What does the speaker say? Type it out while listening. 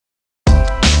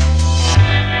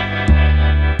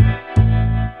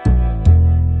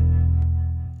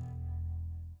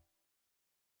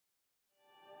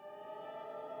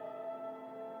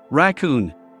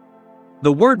Raccoon.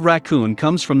 The word raccoon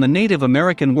comes from the Native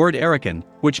American word arakun,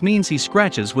 which means he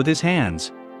scratches with his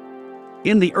hands.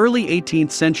 In the early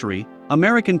 18th century,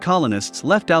 American colonists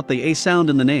left out the A sound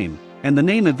in the name, and the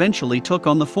name eventually took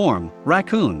on the form,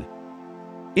 raccoon.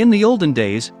 In the olden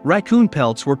days, raccoon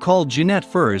pelts were called genette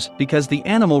furs because the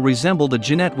animal resembled a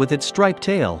genette with its striped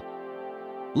tail.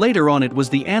 Later on it was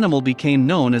the animal became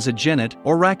known as a genot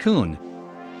or raccoon.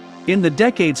 In the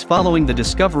decades following the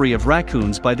discovery of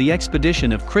raccoons by the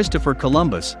expedition of Christopher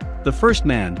Columbus, the first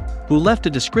man, who left a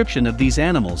description of these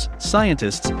animals,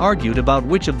 scientists argued about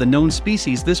which of the known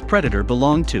species this predator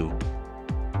belonged to.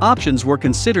 Options were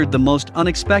considered the most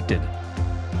unexpected.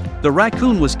 The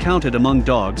raccoon was counted among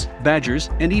dogs, badgers,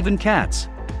 and even cats.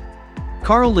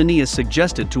 Carl Linnaeus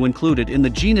suggested to include it in the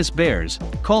genus bears,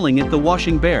 calling it the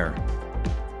washing bear.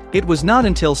 It was not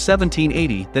until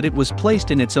 1780 that it was placed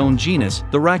in its own genus,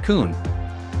 the raccoon.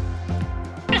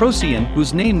 Procyon,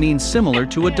 whose name means similar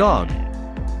to a dog.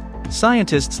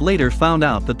 Scientists later found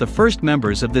out that the first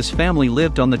members of this family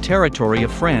lived on the territory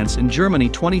of France and Germany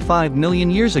 25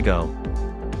 million years ago.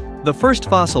 The first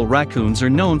fossil raccoons are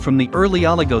known from the early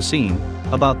Oligocene,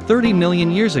 about 30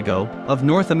 million years ago, of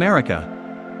North America.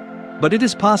 But it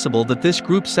is possible that this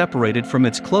group separated from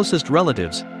its closest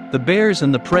relatives, the bears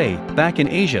and the prey, back in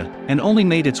Asia, and only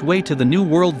made its way to the New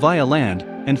World via land,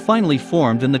 and finally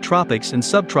formed in the tropics and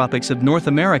subtropics of North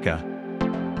America.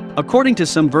 According to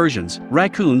some versions,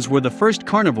 raccoons were the first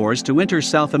carnivores to enter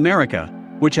South America,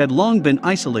 which had long been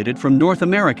isolated from North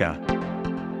America.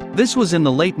 This was in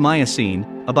the late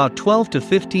Miocene, about 12 to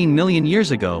 15 million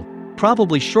years ago,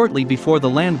 probably shortly before the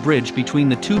land bridge between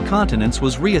the two continents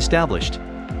was re-established.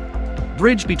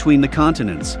 Bridge between the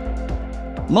continents.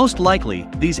 Most likely,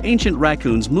 these ancient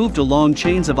raccoons moved along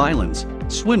chains of islands,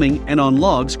 swimming and on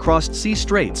logs crossed sea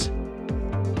straits.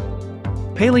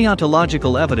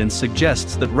 Paleontological evidence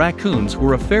suggests that raccoons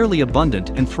were a fairly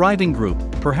abundant and thriving group,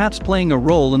 perhaps playing a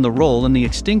role in the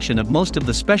extinction of most of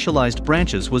the specialized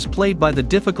branches was played by the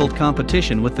difficult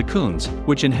competition with the coons,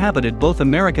 which inhabited both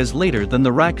Americas later than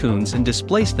the raccoons and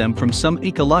displaced them from some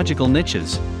ecological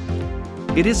niches.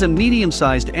 It is a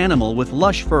medium-sized animal with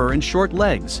lush fur and short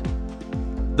legs.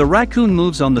 The raccoon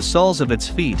moves on the soles of its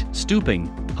feet, stooping,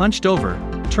 hunched over,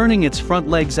 turning its front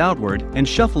legs outward and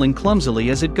shuffling clumsily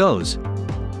as it goes.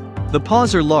 The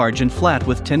paws are large and flat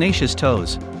with tenacious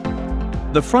toes.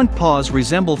 The front paws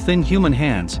resemble thin human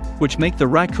hands, which make the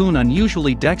raccoon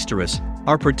unusually dexterous,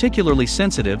 are particularly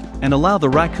sensitive, and allow the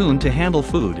raccoon to handle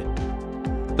food.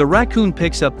 The raccoon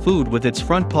picks up food with its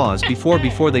front paws before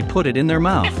they put it in their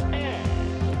mouth.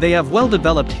 They have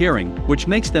well-developed hearing, which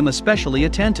makes them especially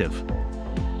attentive.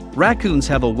 Raccoons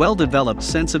have a well-developed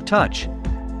sense of touch.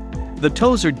 The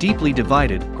toes are deeply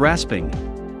divided, grasping.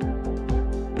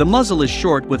 The muzzle is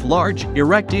short with large,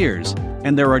 erect ears,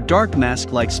 and there are dark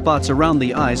mask-like spots around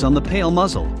the eyes on the pale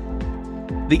muzzle.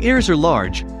 The ears are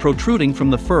large, protruding from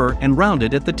the fur and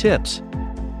rounded at the tips.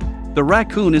 The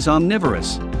raccoon is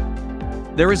omnivorous.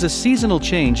 There is a seasonal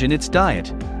change in its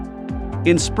diet.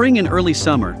 In spring and early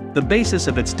summer, the basis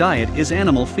of its diet is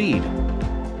animal feed.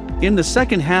 In the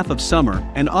second half of summer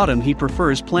and autumn he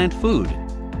prefers plant food.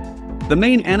 The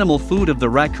main animal food of the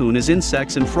raccoon is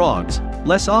insects and frogs,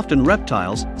 less often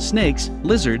reptiles, snakes,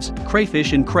 lizards,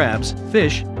 crayfish and crabs,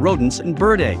 fish, rodents and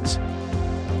bird eggs.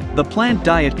 The plant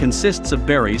diet consists of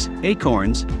berries,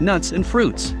 acorns, nuts and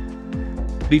fruits.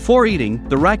 Before eating,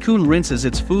 the raccoon rinses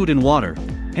its food in water,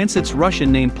 hence its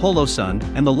Russian name polosun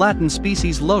and the Latin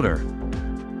species lotor.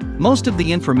 Most of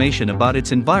the information about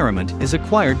its environment is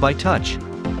acquired by touch.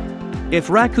 If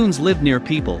raccoons live near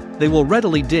people, they will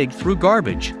readily dig through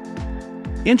garbage.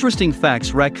 Interesting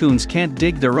facts: raccoons can't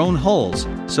dig their own holes,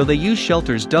 so they use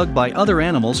shelters dug by other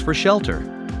animals for shelter.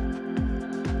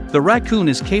 The raccoon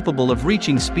is capable of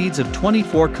reaching speeds of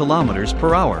 24 kilometers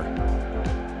per hour.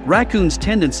 Raccoons'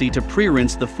 tendency to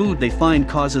pre-rinse the food they find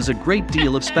causes a great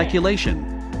deal of speculation.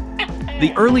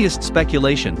 The earliest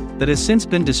speculation, that has since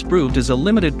been disproved, is a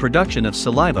limited production of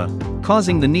saliva,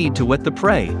 causing the need to wet the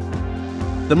prey.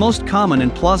 The most common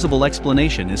and plausible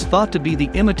explanation is thought to be the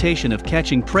imitation of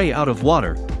catching prey out of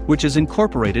water, which is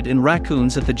incorporated in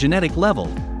raccoons at the genetic level.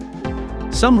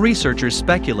 Some researchers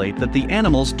speculate that the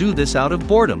animals do this out of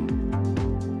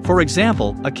boredom. For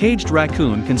example, a caged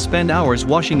raccoon can spend hours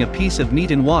washing a piece of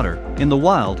meat in water. In the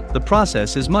wild, the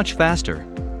process is much faster.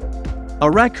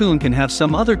 A raccoon can have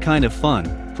some other kind of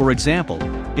fun. For example,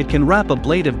 it can wrap a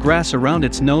blade of grass around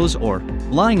its nose, or,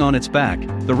 lying on its back,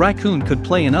 the raccoon could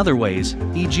play in other ways,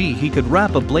 e.g. he could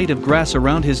wrap a blade of grass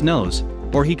around his nose,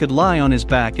 or he could lie on his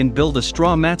back and build a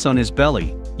straw mats on his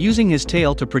belly, using his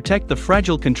tail to protect the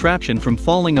fragile contraption from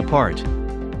falling apart.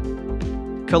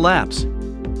 Collapse.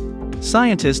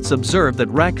 Scientists observe that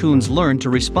raccoons learn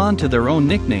to respond to their own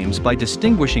nicknames by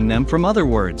distinguishing them from other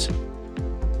words.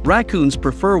 Raccoons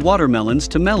prefer watermelons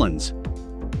to melons.